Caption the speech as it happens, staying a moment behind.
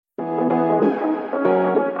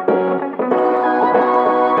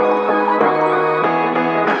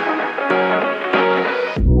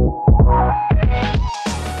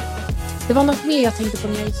Det var något mer jag tänkte på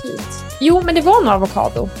när jag gick hit. Jo, men det var nog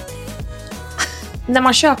avokado. När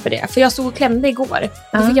man köper det. För jag stod och klämde igår.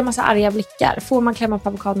 Då fick jag massa arga blickar. Får man klämma på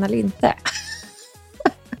avokadon eller inte?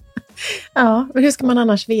 Ja, men hur ska man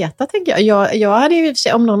annars veta, tänker jag. Jag hade ju i och för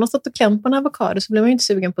sig, om någon har stått och klämt på en avokado så blir man ju inte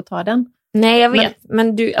sugen på att ta den. Nej, jag vet.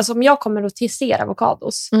 Men du, alltså, om jag kommer och ser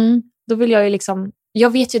avokados, då vill jag ju liksom... Jag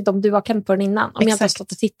vet ju inte om du har klämt på den innan. Om jag inte har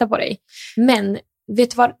stått och tittat på dig. Men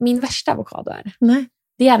vet du vad min värsta avokado är? Nej.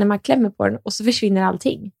 Det är när man klämmer på den och så försvinner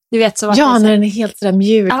allting. Du vet, så ja, när den är helt sådär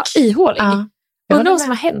mjuk. Ja, ihålig. Ja. Undrar vad som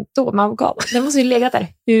har hänt då med avokado. Den måste ju legat där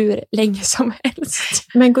hur länge som helst.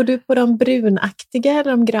 Men går du på de brunaktiga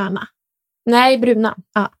eller de gröna? Nej, bruna.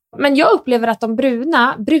 Ja. Men jag upplever att de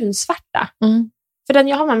brunsvarta. För den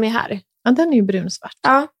jag har med mig här. Ja, den är ju brunsvart.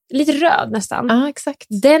 Ja, lite röd nästan. Ja, exakt.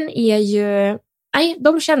 Den är ju... Nej,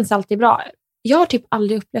 de känns alltid bra. Jag har typ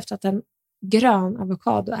aldrig upplevt att en grön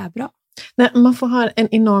avokado är bra. Nej, man får ha en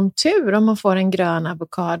enorm tur om man får en grön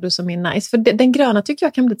avokado som är nice. För den gröna tycker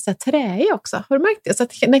jag kan bli lite så här träig också. Har du märkt det? Så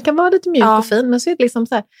att den kan vara lite mjuk och fin, men så är det liksom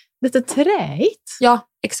så här, lite träigt. Ja,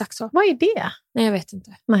 exakt så. Vad är det? Nej, jag vet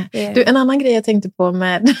inte. Nej. Du, en annan grej jag tänkte på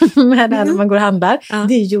med det här när man går och handlar,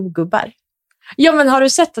 det är jordgubbar. Ja, men har du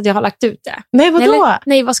sett att jag har lagt ut det? Nej, vadå?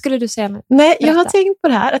 Nej, vad skulle du säga nu? Nej, jag har tänkt på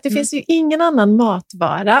det här, att det finns ju ingen annan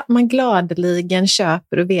matvara man gladeligen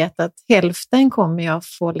köper och vet att hälften kommer jag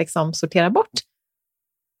få liksom sortera bort.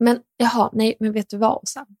 Men, men vet du vad,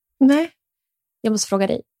 Åsa? Nej. Jag måste fråga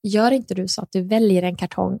dig, gör inte du så att du väljer en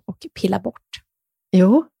kartong och pillar bort?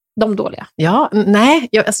 Jo. De dåliga? Ja, nej.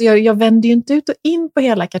 Jag vänder ju inte ut och in på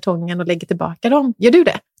hela kartongen och lägger tillbaka dem. Gör du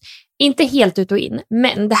det? Inte helt ut och in,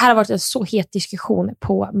 men det här har varit en så het diskussion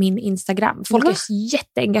på min Instagram. Folk är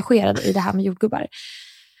jätteengagerade i det här med jordgubbar.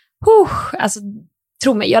 Alltså,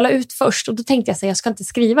 tro mig, jag la ut först och då tänkte jag säga jag ska inte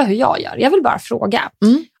skriva hur jag gör. Jag vill bara fråga.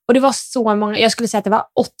 Och det var så många, jag skulle säga att det var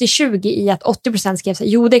 80-20 i att 80% skrev så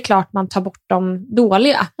här, jo det är klart man tar bort de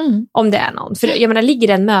dåliga om det är någon. För jag menar, ligger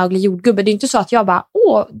det en möglig jordgubbe, det är inte så att jag bara,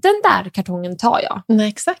 den där kartongen tar jag. Nej,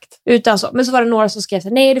 exakt. Utan så, men så var det några som skrev så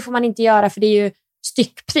här, nej det får man inte göra för det är ju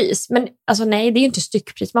styckpris. Men alltså nej, det är ju inte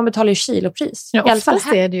styckpris, man betalar ju kilopris. Ja,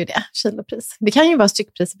 oftast är det ju det, kilopris. Det kan ju vara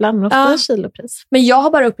styckpris ibland, men ofta kilopris. Men jag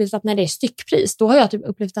har bara upplevt att när det är styckpris, då har jag typ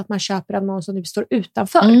upplevt att man köper av någon som typ står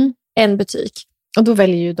utanför en butik. Och då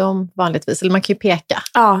väljer ju de vanligtvis, eller man kan ju peka.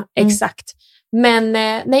 Ja, exakt. Men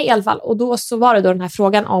nej i alla fall. Och då så var det då den här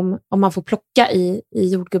frågan om man får plocka i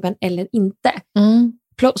jordgubben eller inte.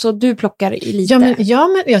 Så du plockar i lite? Ja,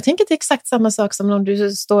 men jag tänker att det är exakt samma sak som om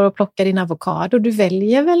du står och plockar din avokado. Du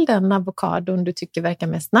väljer väl den avokadon du tycker verkar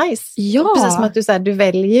mest nice. Ja. Precis som att du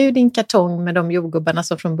väljer ju din kartong med de jordgubbarna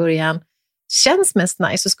som från början känns mest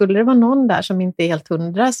nice. Så skulle det vara någon där som inte är helt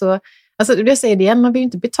 100 så... Alltså, jag säger det igen, man vill ju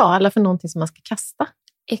inte betala för någonting som man ska kasta.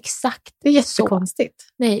 Exakt. Det är jättekonstigt.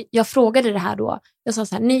 Nej, jag frågade det här då. Jag sa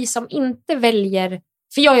så här, ni som inte väljer...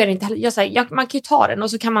 För jag gör inte heller... Jag säger, man kan ju ta den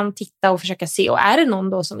och så kan man titta och försöka se. Och är det någon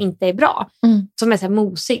då som inte är bra, som är så här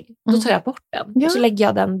mosig, då tar jag bort den. Ja. Och så lägger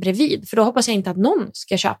jag den bredvid. För då hoppas jag inte att någon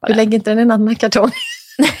ska köpa den. Du lägger inte den i en annan kartong?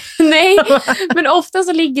 Nej, men ofta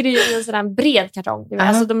så ligger det ju i en sån här bred kartong.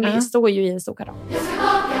 Alltså de står ju i en stor kartong.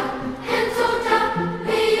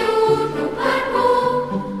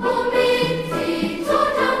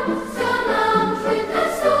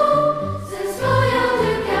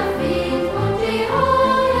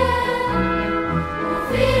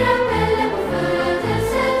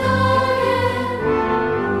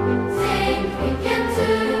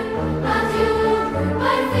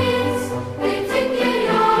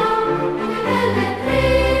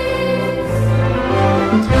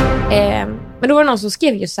 Men då var det någon som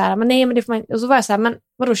skrev just så här, men nej, men det får man, och så var jag så här, men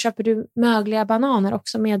vadå, köper du mögliga bananer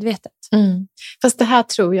också medvetet? Fast det här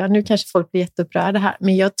tror jag, nu kanske folk blir jätteupprörda här,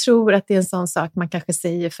 men jag tror att det är en sån sak man kanske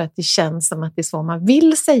säger för att det känns som att det är så man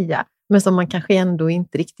vill säga, men som man kanske ändå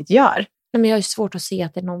inte riktigt gör. Nej, men jag har ju svårt att se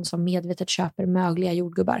att det är någon som medvetet köper mögliga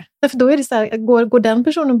jordgubbar. För då är det så här, går den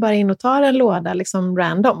personen bara in och tar en låda liksom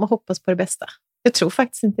random och hoppas på det bästa? Jag tror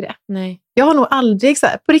faktiskt inte det. Nej. Jag har nog aldrig, så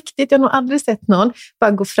här, på riktigt, jag har nog aldrig sett någon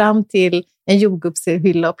bara gå fram till en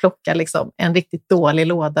jordgubbshylla och plocka liksom en riktigt dålig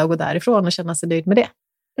låda och gå därifrån och känna sig nöjd med det.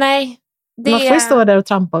 Nej. Man får ju stå där och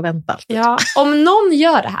trampa och vänta. Ja, om någon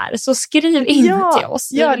gör det här så skriv in till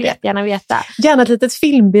oss. Jag vill jättegärna veta. Gärna ett litet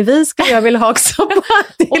filmbevis ska jag vilja ha också på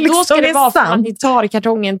att det. Och då ska det vara sant. För att ni tar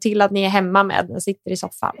kartongen till att ni är hemma med den, sitter i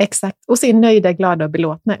soffan. Exakt, och ser nöjda, glada och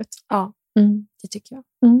belåtna ut. Ja, det tycker jag.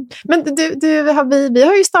 Men vi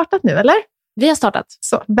har ju startat nu, eller? Vi har startat.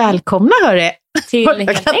 Så, välkomna hörru. Till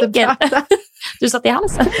helt enkelt. Du satt i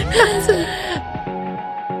halsen.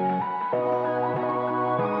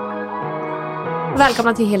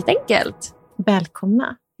 Välkomna till helt enkelt.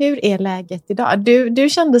 Välkomna. Hur är läget idag? Du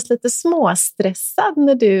kändes lite småstressad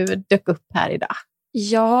när du dök upp här idag.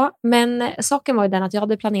 Ja, men saken var ju den att jag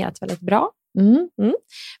hade planerat väldigt bra. Mm.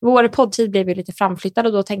 Vår poddtid blev ju lite framflyttad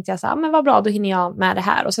och då tänkte jag så här, men vad bra, då hinner jag med det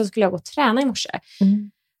här. Och sen skulle jag gå och träna i morse.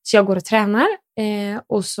 Så jag går och tränar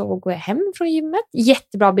och så går jag hem från gymmet.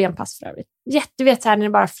 Jättebra benpass för övrigt. Vet så här, när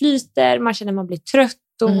det bara flyter, man känner att man blir trött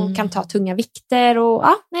och kan ta tunga vikter. Och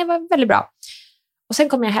det var väldigt bra. Och sen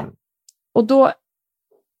kom jag hem. Och då,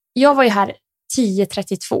 jag var ju här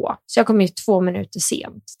 10:32. Så jag kom ju 2 minuter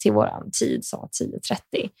sent till våran tid, sa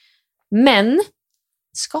 10:30. Men,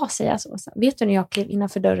 ska säga så. Vet du när jag klev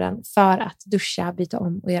innanför dörren för att duscha, byta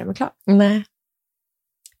om och göra mig klar? Nej.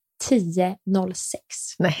 10:06.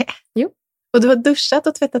 Nej. Jo. Och du har duschat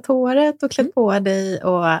och tvättat håret och klätt på dig.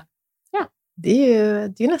 Och det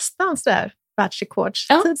är ju nästan sådär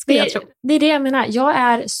världsrekordstid skulle jag tro. Det är det jag menar. Jag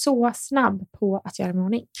är så snabb på att göra mig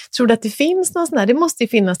ordning. Tror du att det finns någon sån här? Det måste ju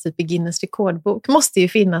finnas typ i Guinness rekordbok. Måste ju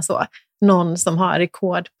finnas så. Någon som har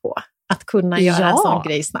rekord på att kunna göra en sån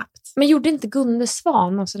grej snabbt. Men gjorde inte Gunde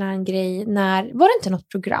Svans någon sån här grej var det inte något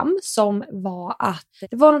program som var att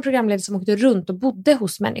det var någon programledare som åkte runt och bodde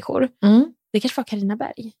hos människor. Det kanske var Carina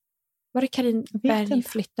Berg. Var det Carina Berg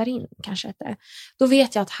flyttar in kanske inte? Då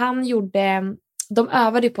vet jag att han gjorde, de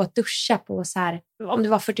övade på att duscha på så här, om det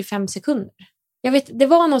var 45 sekunder. Jag vet, det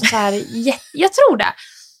var något så här, jag tror det.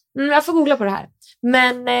 Jag får googla på det här.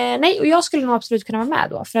 Men nej, och jag skulle nog absolut kunna vara med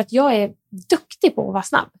då. För att jag är duktig på att vara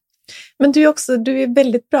snabb. Men du är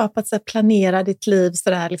väldigt bra på att så här, planera ditt liv så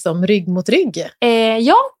där, liksom, rygg mot rygg.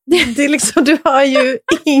 Ja. Det är liksom, du har ju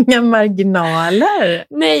inga marginaler.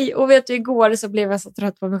 Nej, och vet du, igår så blev jag så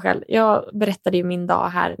trött på mig själv. Jag berättade ju min dag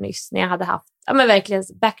här nyss när jag hade haft verkligen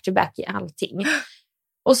back-to-back i allting.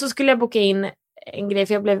 Och så skulle jag boka in en grej,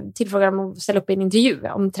 för jag blev tillfrågad om att ställa upp en intervju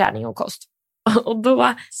om träning och kost. Och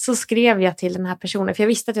då så skrev jag till den här personen, för jag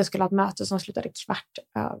visste att jag skulle ha ett möte som slutade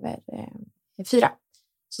 4:15.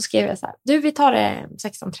 Så skrev jag så här, vi tar det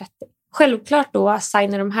 16:30. Självklart då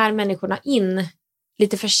signar de här människorna in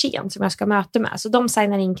lite för sent som jag ska möta med. Så de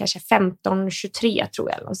signar in kanske 15:23 tror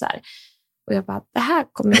jag. Eller så här. Och jag bara, det här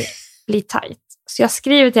kommer bli tajt. Så jag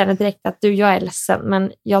skriver till henne direkt att jag är ledsen,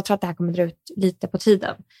 men jag tror att det här kommer dra ut lite på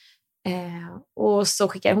tiden. Och så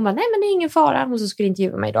skickade hon bara, nej men det är ingen fara. Hon så skulle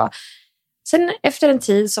intervjua mig då. Sen efter en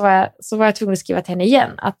tid så var jag tvungen att skriva till henne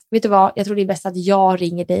igen. Att, vet du vad, jag tror det är bäst att jag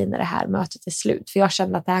ringer dig när det här mötet är slut. För jag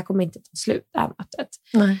kände att det här kommer inte ta slut, det här mötet.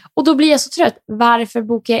 Nej. Och då blir jag så trött. Varför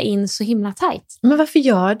bokar jag in så himla tajt? Men varför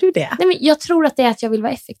gör du det? Nej, men jag tror att det är att jag vill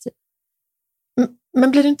vara effektiv.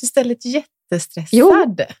 Men blir du inte istället jättestressad?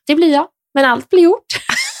 Jo, det blir jag. Men allt blir gjort.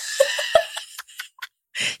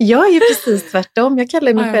 Jag är ju precis tvärtom. Jag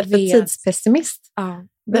kallar mig själv för tidspessimist. Ja.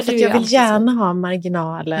 Därför att jag vill gärna ha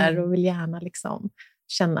marginaler och vill gärna liksom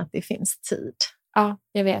känna att det finns tid. Ja,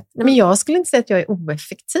 jag vet. Men jag skulle inte säga att jag är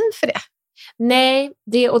oeffektiv för det. Nej,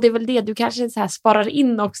 det är väl det. Du kanske så här sparar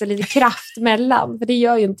in också lite kraft mellan. För det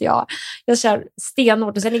gör ju inte jag. Jag kör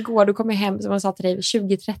stenhårt. Och sen igår då kom jag hem, som jag sa till dig,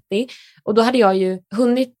 20:30. Och då hade jag ju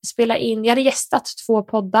hunnit spela in. Jag hade gästat 2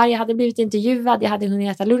 poddar. Jag hade blivit intervjuad. Jag hade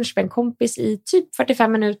hunnit äta lunch med en kompis i typ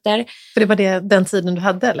 45 minuter. För det var den tiden du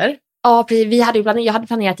hade, eller? Ja, precis. Jag hade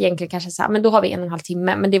planerat egentligen kanske så här, men då har vi 1,5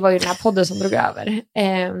 timme. Men det var ju den här podden som drog över.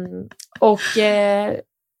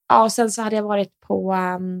 Och sen så hade jag varit på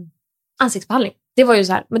ansiktsbehandling. Det var ju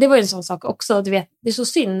så här, men det var ju en sån sak också. Du vet, det är så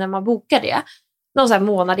synd när man bokar det någon så här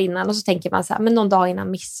månad innan och så tänker man så här, men någon dag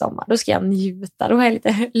innan midsommar, då ska jag njuta. Då är jag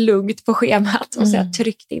lite lugnt på schemat och så har jag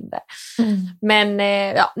tryckt in det. Men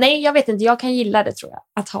nej, jag vet inte. Jag kan gilla det, tror jag,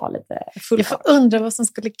 att ha lite full. Jag får undra vad som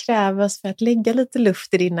skulle krävas för att lägga lite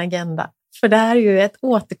luft i din agenda. För det här är ju ett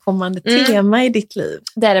återkommande tema i ditt liv.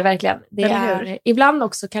 Det är det verkligen. Det är, ibland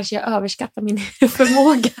också kanske jag överskattar min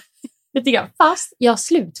förmåga. Lite grann. Fast jag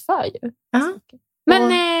slutför ju. Men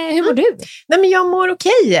hur mår du? Nej, men jag mår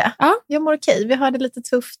okej. Jag mår okej. Vi har det lite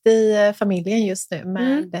tufft i familjen just nu.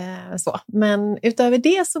 Men utöver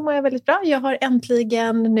det så mår jag väldigt bra. Jag har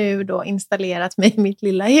äntligen nu då installerat mig i mitt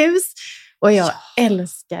lilla hus. Och jag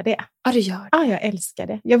älskar det. Ja, du gör det. Ja, jag älskar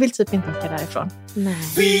det. Jag vill typ inte åka därifrån. Nej.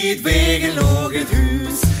 Vid vägen låg ett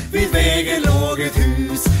hus. Vid vägen låg ett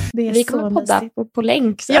hus. Vi kommer podda på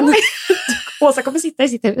länk sen. Åsa kommer sitta i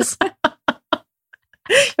sitt hus.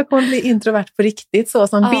 Jag kommer bli introvert på riktigt, så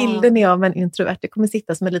som bilden är av en introvert. Det kommer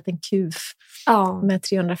sitta som en liten kuf med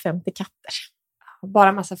 350 katter.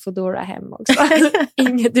 bara massa Foodora hem också.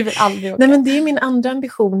 Inget, du vill aldrig åka. Nej, men det är min andra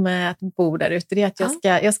ambition med att bo där ute. Det är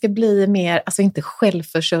att jag ska bli mer, alltså inte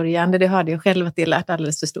självförsörjande, det hörde jag själv att det lät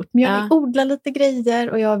alldeles för stort. Men jag vill odla lite grejer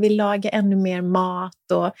och jag vill laga ännu mer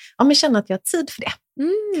mat och men känna att jag har tid för det.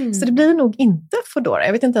 Så det blir nog inte Foodora.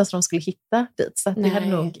 Jag vet inte ens om de skulle hitta dit, så att det hade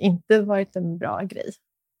nog inte varit en bra grej.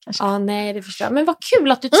 Ja, nej, det förstår jag. Men vad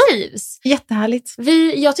kul att du trivs. Jättehärligt.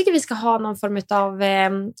 Jag tycker vi ska ha någon form av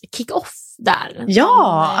kick-off där.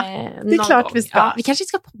 Ja, det är klart gång. Vi ska. Ja, vi kanske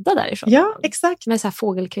ska podda därifrån. Ja, exakt. Med så här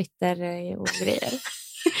fågelkvitter och grejer.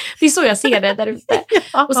 Det är så jag ser det där ute.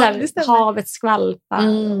 Och så här, havet skvalpar.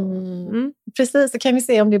 Precis, så kan vi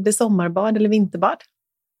se om det blir sommarbad eller vinterbad.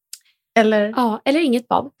 Eller... Ja, eller inget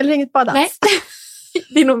bad. Eller inget bad alls. Nej,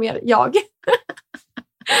 det är nog mer jag.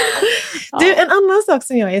 Du, en annan sak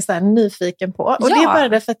som jag är så här nyfiken på, och det är bara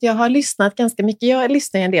därför att jag har lyssnat ganska mycket. Jag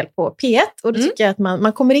lyssnar en del på P1 och då tycker jag att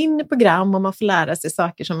man kommer in i program och man får lära sig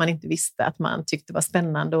saker som man inte visste att man tyckte var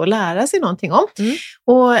spännande att lära sig någonting om.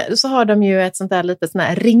 Och så har de ju ett sånt där litet sån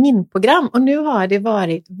här ring-in-program, och nu har det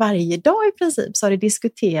varit varje dag i princip så har det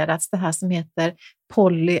diskuterats det här som heter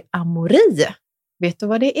polyamori. Vet du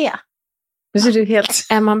vad det är? Nu ser du helt...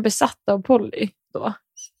 Är man besatt av poly då?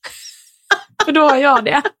 För då har jag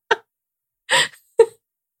det.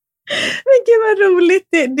 Men gud vad roligt.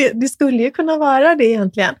 Det skulle ju kunna vara det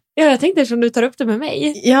egentligen. Ja, jag tänkte som du tar upp det med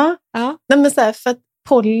mig. Ja. Nej, men så här, för att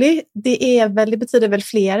poly, det betyder väl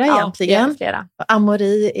flera egentligen. Flera.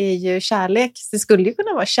 Amori är ju kärlek. Så det skulle ju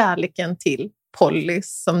kunna vara kärleken till poly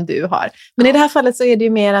som du har. Men i det här fallet så är det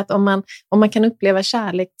ju mer att om man kan uppleva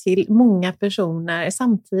kärlek till många personer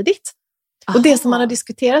samtidigt. Och det som man har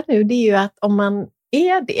diskuterat nu, det är ju att om man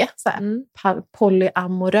är det, så här,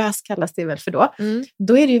 polyamorös kallas det väl för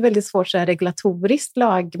då är det ju väldigt svårt så här, regulatoriskt,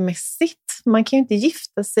 lagmässigt. Man kan ju inte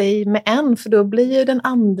gifta sig med en, för då blir ju den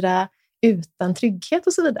andra utan trygghet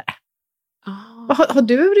och så vidare. Har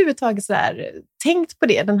du överhuvudtaget så här, tänkt på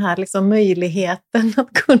det, den här liksom möjligheten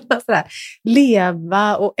att kunna så här,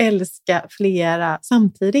 leva och älska flera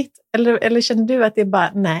samtidigt? Eller känner du att det är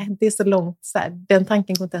bara, nej, det är så långt, så här, den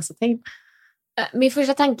tanken går inte ens att tänka? Min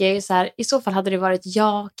första tanke är ju så här, i så fall hade det varit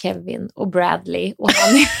jag, Kevin och Bradley och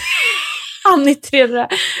han i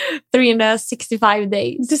 365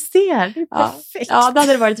 days. Du ser, det är perfekt. Ja, det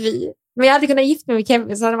hade det varit vi. Men jag hade kunnat gifta mig med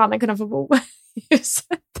Kevin så hade man kunnat få bo i huset.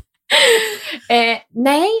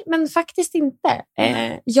 Nej, men faktiskt inte.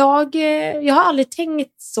 Jag har aldrig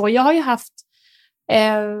tänkt så. Jag har ju haft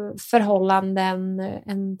förhållanden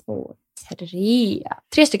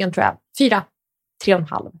 3 stycken tror jag. 4,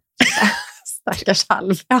 3,5. Stackars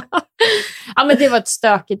halv. Ja, men det var ett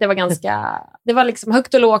stökigt. Det var liksom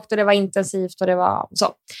högt och lågt och det var intensivt och det var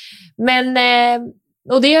så. Men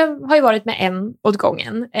och det har ju varit med en åt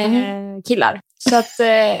gången killar. Så att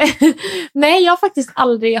nej, jag har faktiskt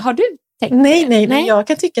aldrig. Har du tänkt? Nej. Jag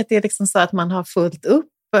kan tycka att det är liksom så att man har fullt upp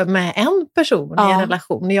med en person i en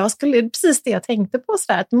relation. Precis det jag tänkte på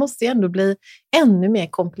så där, att det måste ju ändå bli ännu mer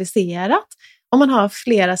komplicerat om man har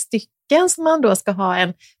flera stycken som man då ska ha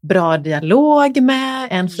en bra dialog med,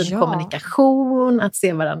 en fin kommunikation, att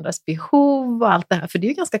se varandras behov och allt det här. För det är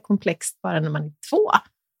ju ganska komplext bara när man är 2.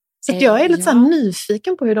 Så att jag är lite så här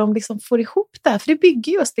nyfiken på hur de liksom får ihop det här. För det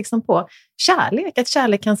bygger just liksom på kärlek. Att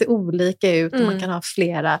kärlek kan se olika ut och man kan ha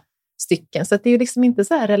flera stycken. Så att det är ju liksom inte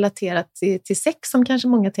så här relaterat till sex som kanske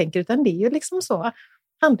många tänker, utan det är ju liksom så,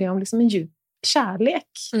 handlar ju om liksom en djup kärlek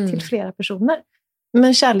till flera personer.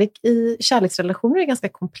 Men kärlek i kärleksrelationer är ganska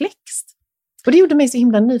komplext. Och det gjorde mig så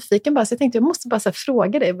himla nyfiken bara, så jag tänkte jag måste bara så här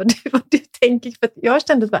fråga dig vad du tänker. För jag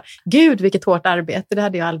kände bara, gud vilket hårt arbete, det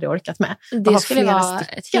hade jag aldrig orkat med. Det skulle vara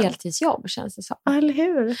ett heltidsjobb, känns det som. Eller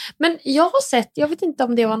hur? Men jag har sett, jag vet inte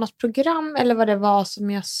om det var något program eller vad det var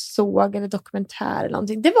som jag såg, eller dokumentär eller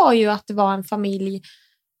någonting. Det var ju att det var en familj,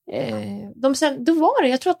 då var det,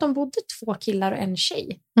 jag tror att de bodde 2 killar och en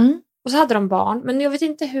tjej. Och så hade de barn, men jag vet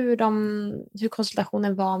inte hur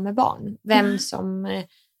konsultationen var med barn. Vem som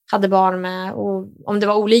hade barn med och om det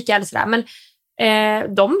var olika eller sådär. Men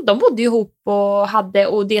de bodde ihop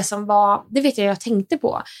och det som var, det vet jag tänkte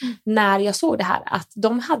på när jag såg det här, att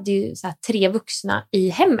de hade ju så här 3 vuxna i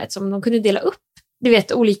hemmet som de kunde dela upp. Du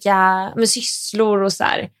vet, olika med sysslor och så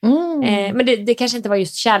här. Men det kanske inte var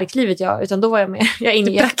just kärlekslivet utan då var jag med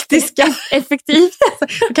inne i praktiska. Effektivt.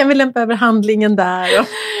 Då kan vi lämpa över handlingen där.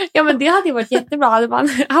 Ja, men det hade ju varit jättebra. Hade man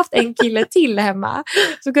haft en kille till hemma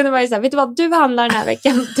så kunde man ju säga, vet du vad, du handlar den här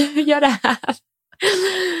veckan, du gör det här.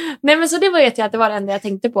 Nej, men så det vet jag att det var det enda jag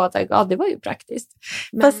tänkte på, att det var ju praktiskt.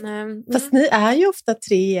 Men, fast ni är ju ofta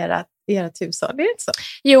 3 i i ert hushåll, är det inte så?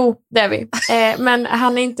 Jo, det är vi. Men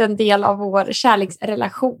han är inte en del av vår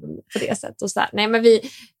kärleksrelation på det sättet. Och så nej, men vi,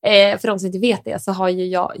 för de som inte vet det, så har ju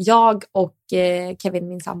jag och Kevin,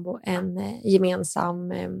 min sambo, en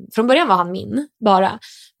gemensam... Från början var han min bara.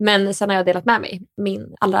 Men sen har jag delat med mig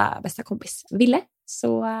min allra bästa kompis, Ville.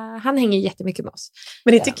 Så han hänger jättemycket med oss.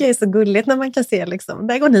 Men det tycker jag är så gulligt när man kan se liksom,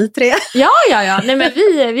 där går ni tre. Ja. Nej, men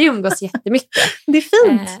vi umgås jättemycket. Det är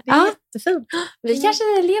fint. Det är jättefint. Vi kanske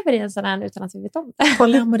lever i en sån här utan att vi vet om det.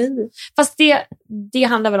 Polyamori. Fast det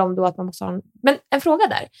handlar väl om då att man måste ha en... Men en fråga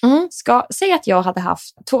där. Säg att jag hade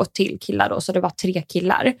haft 2 till killar då, så det var 3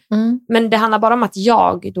 killar. Men det handlar bara om att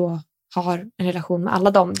jag då har en relation med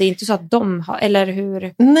alla dem. Det är inte så att de har, eller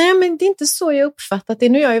hur? Nej, men det är inte så jag uppfattat det.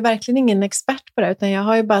 Nu är jag ju verkligen ingen expert på det, utan jag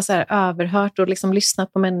har ju bara så här överhört och liksom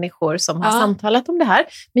lyssnat på människor som har samtalat om det här.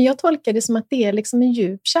 Men jag tolkar det som att det är liksom en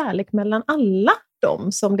djup kärlek mellan alla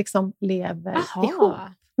de som liksom lever ihop.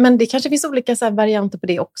 Men det kanske finns olika så här varianter på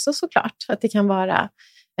det också, såklart. Att det kan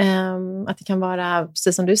vara,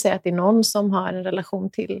 precis som du säger, att det är någon som har en relation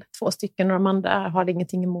till 2 stycken och de andra har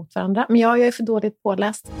ingenting emot varandra. Men jag är för dåligt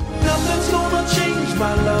påläst.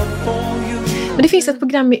 Men det finns ett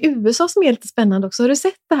program i USA som är lite spännande också. Har du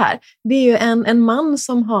sett det här? Det är ju en man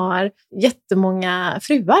som har jättemånga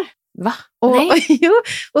fruar. Va?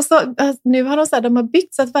 Och så, nu har de har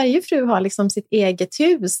byggt så att varje fru har liksom sitt eget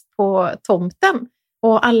hus på tomten.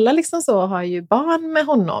 Och alla liksom så har ju barn med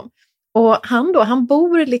honom. Och han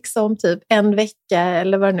bor liksom typ en vecka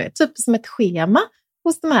eller vad det nu är, typ som ett schema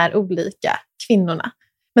hos de här olika kvinnorna.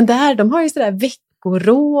 Men de har ju sådär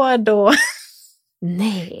veckoråd och...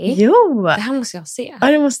 Nej. Jo. Det här måste jag se. Ja,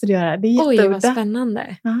 det måste du göra. Det är jätteudda. Oj, vad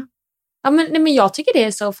spännande. Ja, men jag tycker det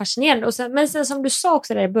är så fascinerande. Och men sen som du sa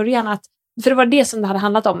också där i början, att för det var det som det hade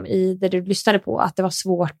handlat om i det du lyssnade på, att det var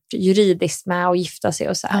svårt juridiskt med att gifta sig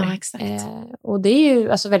och så här. Ja, exakt. Och det är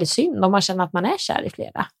ju alltså väldigt synd om man känner att man är kär i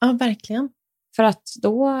flera. Ja, verkligen. För att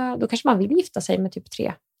då kanske man vill gifta sig med typ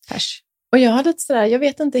 3 pers. Och jag har lite sådär, jag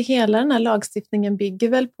vet inte, hela den här lagstiftningen bygger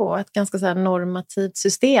väl på ett ganska sådär normativt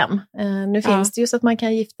system. Nu finns det ju så att man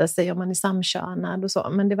kan gifta sig om man är samkönad och så,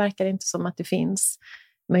 men det verkar inte som att det finns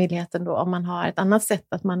möjligheten då om man har ett annat sätt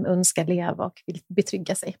att man önskar leva och vill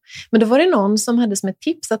betrygga sig. Men då var det någon som hade som ett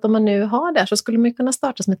tips att om man nu har det så skulle man kunna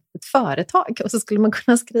starta som ett företag och så skulle man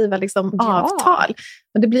kunna skriva liksom avtal.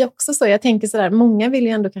 Men det blir också så, jag tänker sådär, många vill ju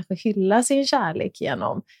ändå kanske hylla sin kärlek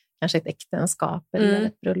genom kanske ett äktenskap eller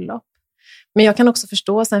ett bröllop. Men jag kan också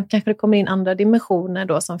förstå, sen kanske det kommer in andra dimensioner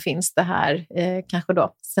då som finns det här, kanske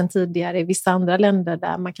då sen tidigare i vissa andra länder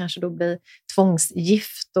där man kanske då blir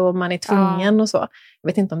tvångsgift och man är tvungen och så. Jag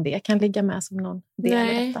vet inte om det kan ligga med som någon del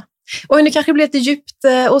i detta. Och nu kanske det blir lite djupt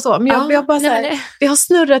och så, men jag bara det har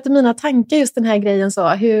snurrat i mina tankar just den här grejen så,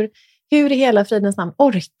 hur i hela fridens namn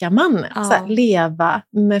orkar man så här, leva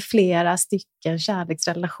med flera stycken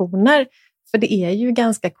kärleksrelationer? För det är ju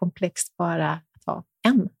ganska komplext bara att ha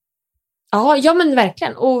en. Ja, men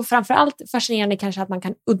verkligen. Och framförallt fascinerande kanske att man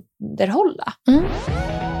kan underhålla.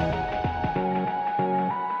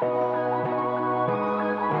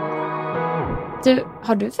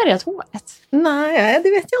 Har du färgat håret? Nej, det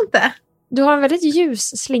vet jag inte. Du har en väldigt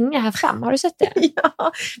ljus slinga här fram. Har du sett det?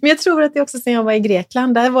 Ja, men jag tror att det också sen jag var i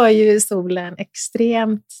Grekland. Där var ju solen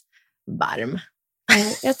extremt varm.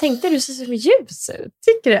 Jag tänkte du ser så ljus ut.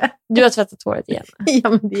 Tycker du? Du har tvättat håret igen. Ja,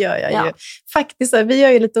 men det gör jag ju. Faktiskt, vi gör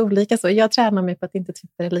ju lite olika så. Jag tränar mig på att inte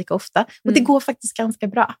tvätta det lika ofta. Och det går faktiskt ganska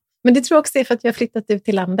bra. Men det tror jag också är för att jag har flyttat ut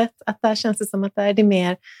till landet. Att där känns det som att där är det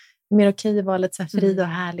mer okej att vara lite så här fri och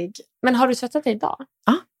härlig. Men har du tvättat det idag?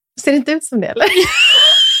 Ja. Ser det inte ut som det, eller?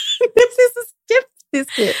 Det ser så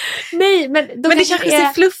skeptisk ut. Nej, men det kanske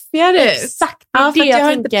ser fluffigare ut. Exakt. Ja, för jag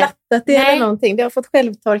har inte plattat det eller någonting. Det har fått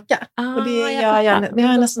självtorka. Och det har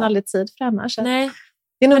jag nästan aldrig tid för annars. Nej.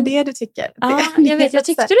 Det är nog det du tycker. Jag vet. Jag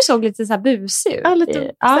tyckte du såg lite så här busig ut.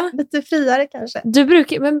 Ja, lite friare kanske.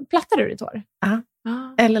 Men plattar du ditt hår? Ja.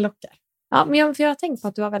 Eller lockar. Ja, men för jag har tänkt på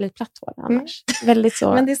att du har väldigt platt hår annars. Väldigt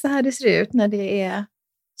så. Men det är så här det ser ut när det är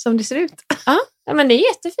som det ser ut. Ja, men det är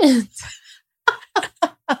jättefint.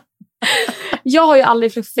 Jag har ju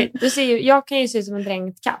aldrig fluffigt. Du ser ju, jag kan ju se ut som en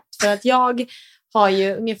dränkt katt. För att jag har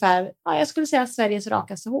ju ungefär, jag skulle säga Sveriges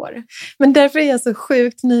rakaste hår. Men därför är jag så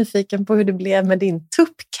sjukt nyfiken på hur det blev med din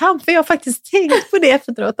tuppkam. För jag har faktiskt tänkt på det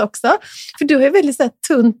efteråt också. För du har ju väldigt så här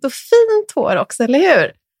tunt och fint hår också, eller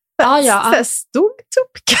hur? Ja. Så här, stod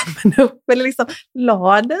tuppkammen upp eller liksom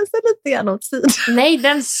la den sig lite grann åt sidan? Nej,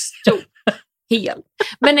 den stod helt.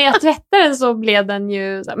 Men när jag tvättade den så blev den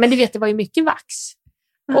ju... Men du vet, det var ju mycket vax.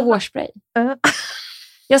 Och hårspray.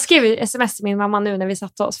 Jag skrev sms till min mamma nu när vi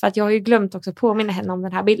satt oss. För att jag har ju glömt också påminna henne om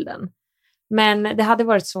den här bilden. Men det hade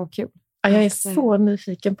varit så kul Ja, jag är så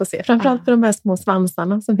nyfiken på att se. Framförallt på de här små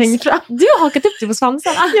svansarna som hänger fram. Du har hakat upp dig på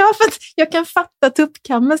svansarna. Ja, för att jag kan fatta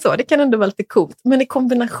tuppkammen så. Det kan ändå vara lite coolt. Men i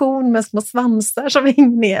kombination med små svansar som hänger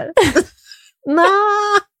ner.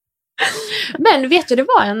 Men vet du, det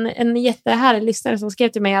var en jättehärlig lyssnare som skrev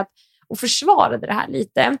till mig och försvarade det här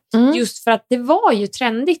lite. Just för att det var ju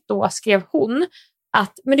trendigt då, skrev hon,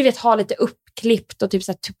 att men du vet, ha lite uppklippt och typ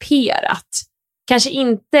så här tuperat. Kanske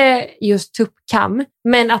inte just tuppkam,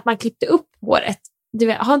 men att man klippte upp håret. Du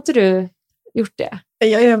vet, har inte du gjort det?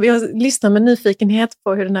 Jag lyssnar med nyfikenhet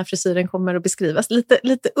på hur den här frisyren kommer att beskrivas.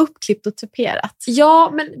 Lite uppklippt och tuperat.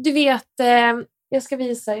 Ja, men du vet, jag ska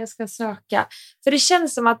visa, jag ska söka. För det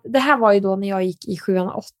känns som att det här var ju då när jag gick i 7:an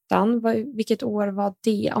och 8:an. Vilket år var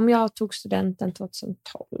det? Om jag tog studenten 2012.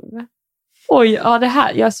 Oj, ja det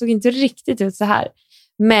här. Jag såg inte riktigt ut så här.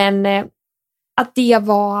 Men att det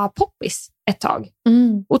var poppis ett tag.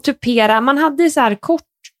 Och tupera, man hade så här kort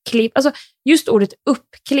klipp. Alltså just ordet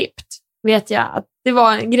uppklippt vet jag att det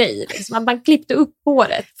var en grej. Liksom, att man klippte upp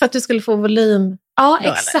håret. För att du skulle få volym. Ja, då,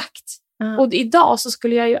 exakt. Och idag så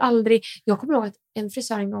skulle jag ju aldrig... Jag kommer ihåg att en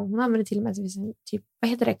frisör en gång, hon använde till och med typ, vad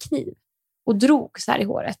heter det, kniv. Och drog så här i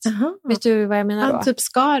håret. Vet du vad jag menar då? Typ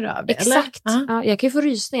skar av det, exakt. Eller? Ja, jag kan ju få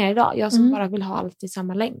rysningar idag. Jag som bara vill ha allt i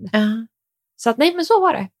samma längd. Så att nej, men så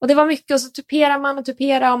var det. Och det var mycket, och så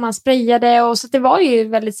tuperade och man sprayade. Och så det var ju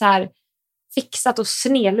väldigt så här fixat och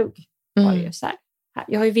snelugg. Var det ju så här.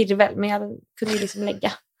 Jag har ju virvel, men jag kunde ju liksom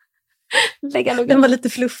lägga luggen. Den var lite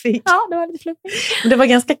fluffig. Ja, det var lite fluffig. Det var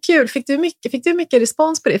ganska kul. Fick du mycket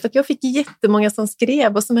respons på det? För att jag fick jättemånga som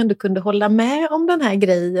skrev och som ändå kunde hålla med om den här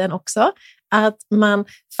grejen också. Att man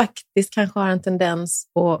faktiskt kanske har en tendens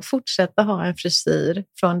att fortsätta ha en frisyr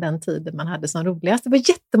från den tiden man hade som roligast. Det var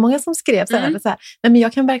jättemånga som skrev så här. Nej, men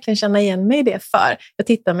jag kan verkligen känna igen mig i det, för jag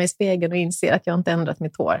tittar mig i spegeln och inser att jag inte ändrat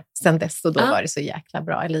mitt hår sedan dess, och då var det så jäkla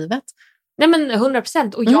bra i livet. Nej, men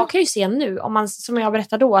 100%. Och jag kan ju se nu, om man, som jag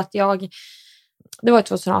berättade då, att det var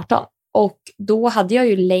 2018. Och då hade jag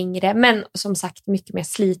ju längre, men som sagt mycket mer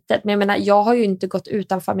slitet. Men jag menar, jag har ju inte gått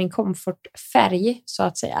utanför min komfortfärg, så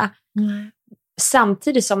att säga.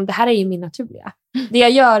 Samtidigt som det här är ju min naturliga. Det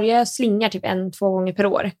jag gör, jag slingar typ 1-2 gånger per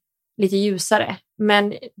år. Lite ljusare.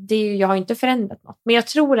 Men jag har inte förändrat något. Men jag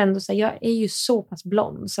tror ändå så här, jag är ju så pass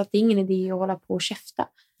blond, så att det är ingen idé att hålla på och käfta.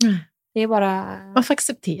 Det är bara... Man får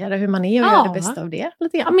acceptera hur man är och göra det bästa av det.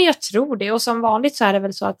 Lite grann. Ja, men jag tror det. Och som vanligt så är det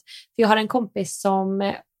väl så att jag har en kompis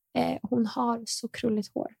som hon har så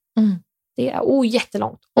krulligt hår. Det är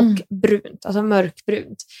jättelångt och brunt, alltså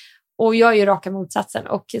mörkbrunt. Och jag är ju raka motsatsen.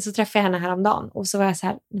 Och så träffade jag henne häromdagen och så var jag så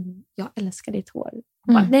här, jag älskar ditt hår.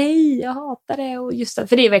 Hon bara, nej, jag hatar det. Och just det,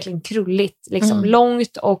 för det är verkligen krulligt, liksom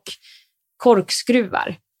långt och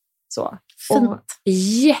korkskruvar. Så. Fint. Och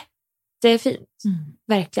jättefint,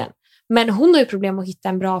 verkligen. Men hon har ju problem att hitta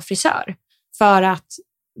en bra frisör. För att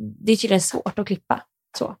det är tydligen svårt att klippa.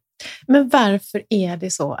 Så. Men varför är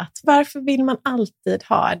det så? Varför vill man alltid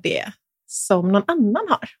ha det som någon annan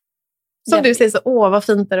har? Som du säger så, vad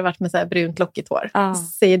fint det har varit med så här brunt lockigt hår.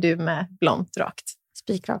 Säger du med blont rakt.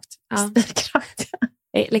 Spikrakt. Spikrakt, ja.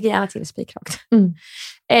 Jag lägger gärna till spikrakt.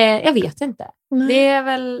 Jag vet inte.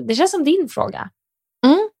 Det känns som din fråga.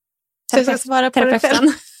 Så jag ska svara på det själv.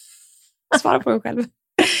 Svara på det själv.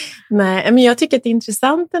 Nej, men jag tycker att det är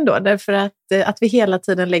intressant ändå, därför att vi hela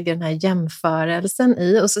tiden lägger den här jämförelsen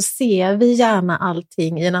i, och så ser vi gärna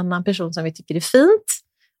allting i en annan person som vi tycker är fint,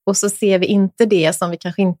 och så ser vi inte det som vi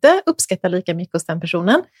kanske inte uppskattar lika mycket hos den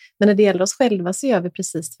personen. Men när det gäller oss själva så gör vi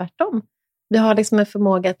precis tvärtom. Vi har liksom en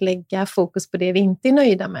förmåga att lägga fokus på det vi inte är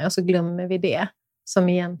nöjda med, och så glömmer vi det som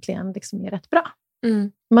egentligen liksom är rätt bra.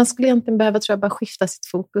 Man skulle egentligen behöva, tror jag, bara skifta sitt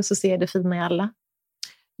fokus och se det fina i alla.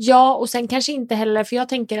 Ja, och sen kanske inte heller, för jag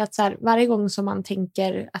tänker att så här, varje gång som man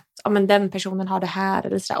tänker att men den personen har det här,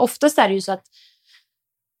 eller så här, oftast är det ju så att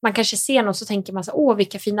man kanske ser något så tänker man så,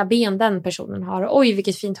 vilka fina ben den personen har, oj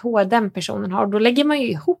vilket fint hår den personen har, och då lägger man ju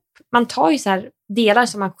ihop, man tar ju så här delar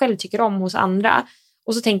som man själv tycker om hos andra,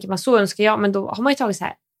 och så tänker man, så önskar jag, men då har man ju tagit så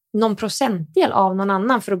här någon procentdel av någon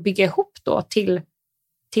annan för att bygga ihop då till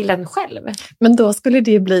en själv. Men då skulle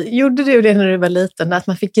det bli, gjorde du det när du var liten, att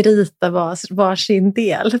man fick rita varsin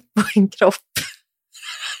del på en kropp?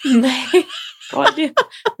 Nej, det är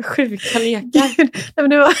sjuka lekar. Men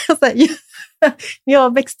det var så här, när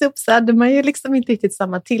jag växte upp så hade man ju liksom inte riktigt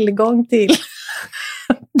samma tillgång till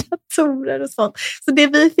datorer och sånt. Så det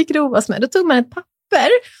vi fick roas med, då tog man ett papper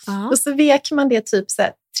och så vek man det typ så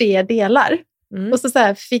här 3 delar. Och så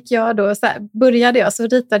här fick jag då, så här, började jag, så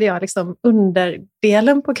ritade jag liksom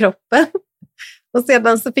underdelen på kroppen. Och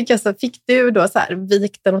sedan så fick du då så här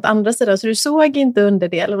vikt den åt andra sidan, så du såg inte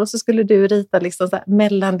underdelen, och så skulle du rita liksom så här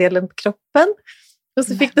mellandelen på kroppen. Och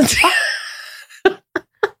så fick den...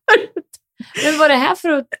 Men var det här för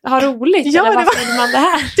att ha roligt? Ja, eller varför gjorde man det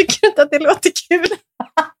här? Tycker du inte att det låter kul?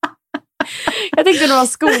 Jag tänkte det var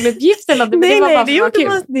skoluppgift eller något. Nej,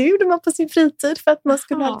 det gjorde man på sin fritid för att man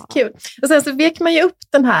skulle ha lite kul. Och sen så vek man ju upp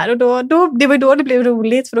den här och det var då det blev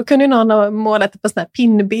roligt, för då kunde ju någon ha målat det på såna här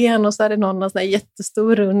pinnben och så hade någon en sån här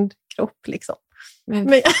jättestor rund kropp liksom.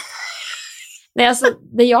 Men... Nej, alltså,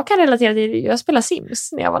 det jag kan relatera till, jag spelade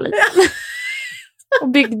Sims när jag var liten. Och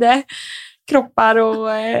byggde kroppar och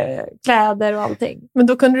kläder och allting. Men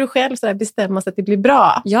då kunde du själv så där bestämma så att det blir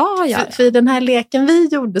bra. Ja. För i den här leken vi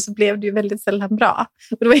gjorde så blev det ju väldigt sällan bra.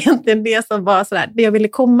 Och det var egentligen det som var så där, det jag ville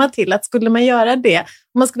komma till, att skulle man göra det,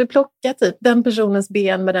 om man skulle plocka typ den personens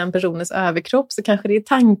ben med den personens överkropp, så kanske det i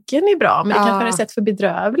tanken är bra, men det kanske hade sett för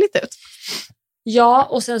bedrövligt ut. Ja,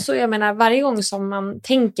 och sen så, jag menar, varje gång som man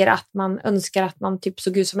tänker att man önskar att man typ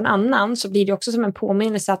såg ut som en annan, så blir det också som en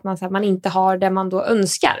påminnelse att man inte har det man då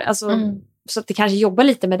önskar. Alltså, så att det kanske jobbar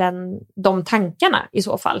lite med de tankarna i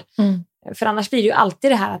så fall. För annars blir det ju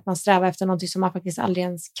alltid det här att man strävar efter någonting som man faktiskt aldrig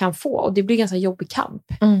ens kan få. Och det blir ganska jobbig kamp.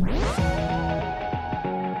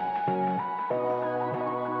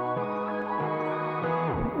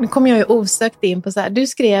 Nu kommer jag ju osökt in på så här, du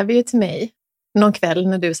skrev ju till mig någon kväll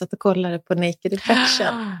när du satt och kollade på Naked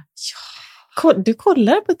Attraction. Ja. Du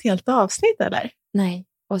kollade på ett helt avsnitt, eller? Nej,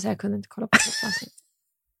 och så jag kunde inte kolla på ett helt avsnitt.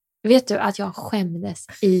 Vet du att jag skämdes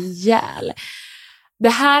ihjäl?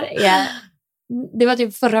 Det var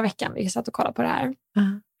typ förra veckan vi satt och kollade på det här.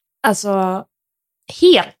 Alltså,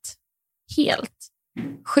 helt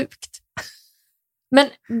sjukt. Men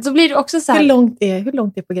då blir det också så här... Hur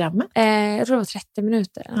långt är programmet? Jag tror det var 30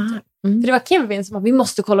 minuter. För det var Kevin som sa, vi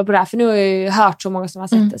måste kolla på det här, för nu har jag ju hört så många som har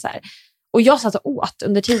sett det så här. Och jag satt och åt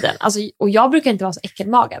under tiden. Alltså, och jag brukar inte vara så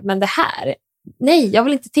äckelmagad, men det här... Nej, jag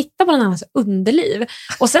vill inte titta på någon annans underliv.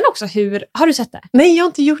 Och sen också har du sett det? Nej, jag har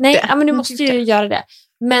inte gjort det. Ja, men du måste ju göra det.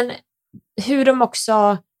 Men hur de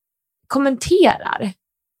också kommenterar.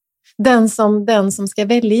 Den som ska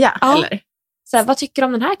välja, eller? Så här, vad tycker du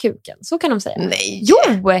om den här kuken? Så kan de säga. Nej.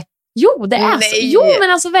 Jo, det är så. Jo,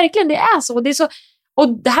 men alltså verkligen, det är så. Det är så. Och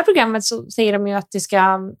det här programmet så säger de ju att det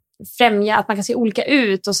ska främja att man kan se olika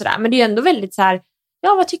ut och sådär. Men det är ju ändå väldigt så här,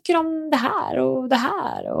 ja, vad tycker du om det här och det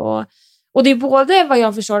här? Och det är både, vad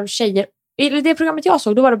jag förstår, tjejer. I det programmet jag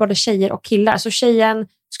såg, då var det både tjejer och killar. Så tjejen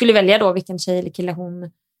skulle välja då vilken tjej eller kille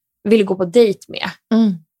hon ville gå på dejt med.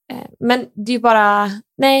 Men det är ju bara,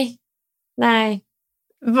 nej.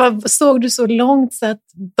 Såg du så långt så att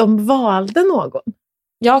de valde någon?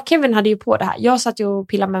 Ja, Kevin hade ju på det här. Jag satt ju och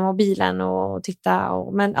pillade med mobilen och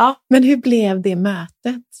tittade. Men hur blev det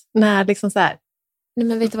mötet? När liksom så här... Nej,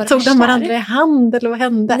 men vet du vad det tog de varandra i hand eller vad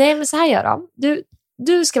hände? Nej, men så här gör de.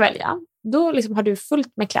 Du ska välja. Då liksom har du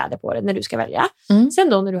fullt med kläder på dig när du ska välja. Sen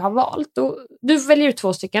då när du har valt, du väljer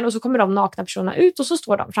 2 stycken och så kommer de nakna personerna ut och så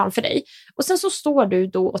står de framför dig. Och sen så står du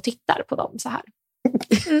då och tittar på dem så här.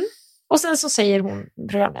 Och sen så säger hon,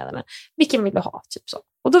 programledaren, vilken vill du ha? Typ så.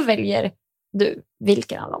 Och då väljer du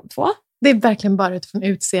vilken av de 2. Det är verkligen bara utifrån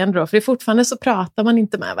utseende då, för det är fortfarande så pratar man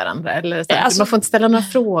inte med varandra. Eller så alltså, man får inte ställa några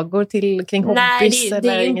frågor kring hobbys. Nej, det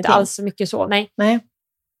är inte alls så mycket så. Nej.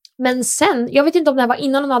 Men sen, jag vet inte om det här var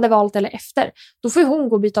innan hon hade valt eller efter. Då får hon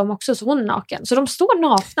gå och byta om också, så hon är naken. Så de står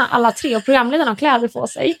nakna, alla 3, och programledarna har kläder på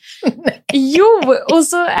sig. Jo, och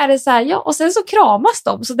så är det så här, ja, och sen så kramas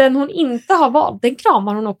de. Så den hon inte har valt, den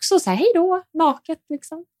kramar hon också. Så här, hej då, naket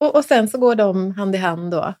liksom. Och sen så går de hand i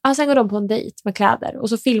hand då? Ja, sen går de på en dejt med kläder. Och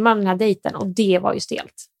så filmar de den här dejten, och det var ju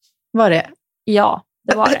stelt. Var det? Ja,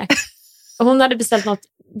 det var det. Och hon hade beställt något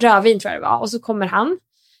rödvin, tror jag det var. Och så kommer han.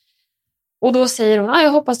 Och då säger hon,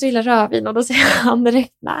 jag hoppas du gillar rödvin. Och då säger han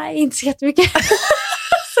direkt, nej, inte så jättemycket.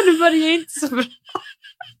 Så det börjar ju inte så bra.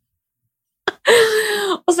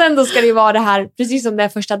 Och sen då ska det ju vara det här, precis som den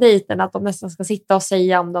första dejten, att de nästan ska sitta och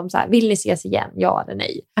säga om de så här, vill ni ses igen? Ja eller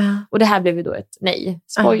nej. Och det här blev ju då ett nej,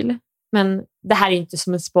 spoil. Men det här är inte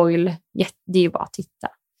som en spoil, det är ju bara att titta.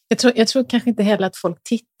 Jag tror kanske inte heller att folk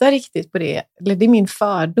tittar riktigt på det. Eller det är min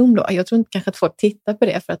fördom då. Jag tror inte kanske att folk tittar på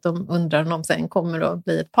det för att de undrar om de sen kommer att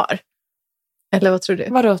bli ett par. Eller vad tror du?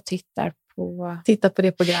 Vadå tittar på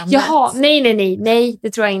det programmet? Jaha, nej, det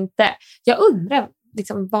tror jag inte. Jag undrar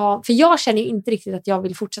liksom för jag känner ju inte riktigt att jag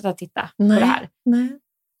vill fortsätta titta på det här. Nej.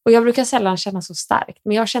 Och jag brukar sällan känna så starkt,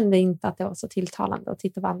 men jag kände inte att det var så tilltalande att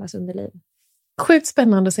titta på andras underliv. Sjukt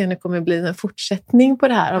spännande att se om det kommer bli en fortsättning på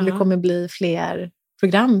det här, om det kommer bli fler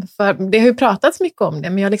program. För det har ju pratats mycket om det,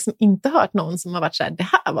 men jag har liksom inte hört någon som har varit så här, det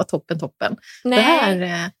här var toppen. Nej. Det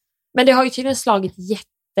här, men det har ju tydligen slagit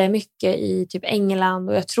jättemycket i typ England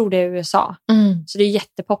och jag tror det är USA. Så det är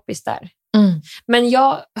jättepoppis där. Men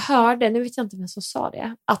jag hörde, nu vet jag inte vem som sa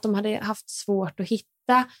det, att de hade haft svårt att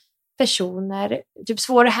hitta personer, typ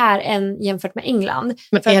svårare här än jämfört med England.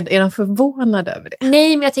 Men är de förvånade över det?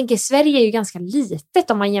 Nej, men jag tänker Sverige är ju ganska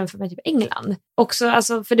litet om man jämför med typ England. Också,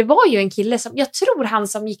 alltså, för det var ju en kille som, jag tror han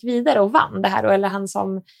som gick vidare och vann det här, eller han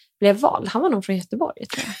som blev vald, han var nog från Göteborg,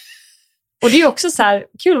 tror jag. Och det är ju också så här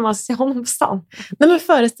kul om man ser honom på stan. Nej, men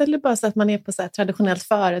föreställ dig bara så att man är på så här traditionellt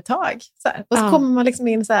företag. Så här. Och så kommer man liksom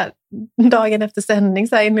in så här, dagen efter sändning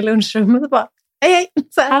så här, in i lunchrummet och bara hej.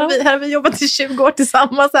 Så här har vi jobbat i 20 år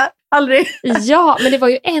tillsammans. Så här. Aldrig. Ja, men det var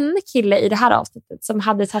ju en kille i det här avsnittet som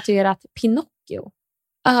hade tatuerat Pinocchio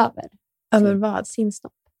över vad? Sin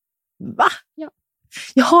snopp. Va? Ja.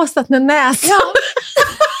 Jag har satt en näsa. Ja.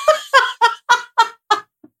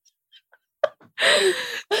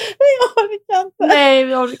 Jag orkar inte. Nej,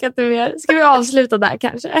 vi orkar inte mer. Ska vi avsluta där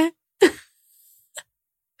kanske?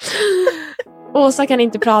 Åsa kan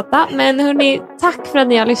inte prata, men hörni, tack för att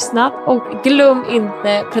ni har lyssnat och glöm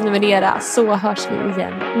inte prenumerera så hörs vi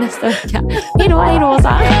igen nästa vecka. Hej då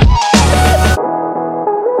Åsa!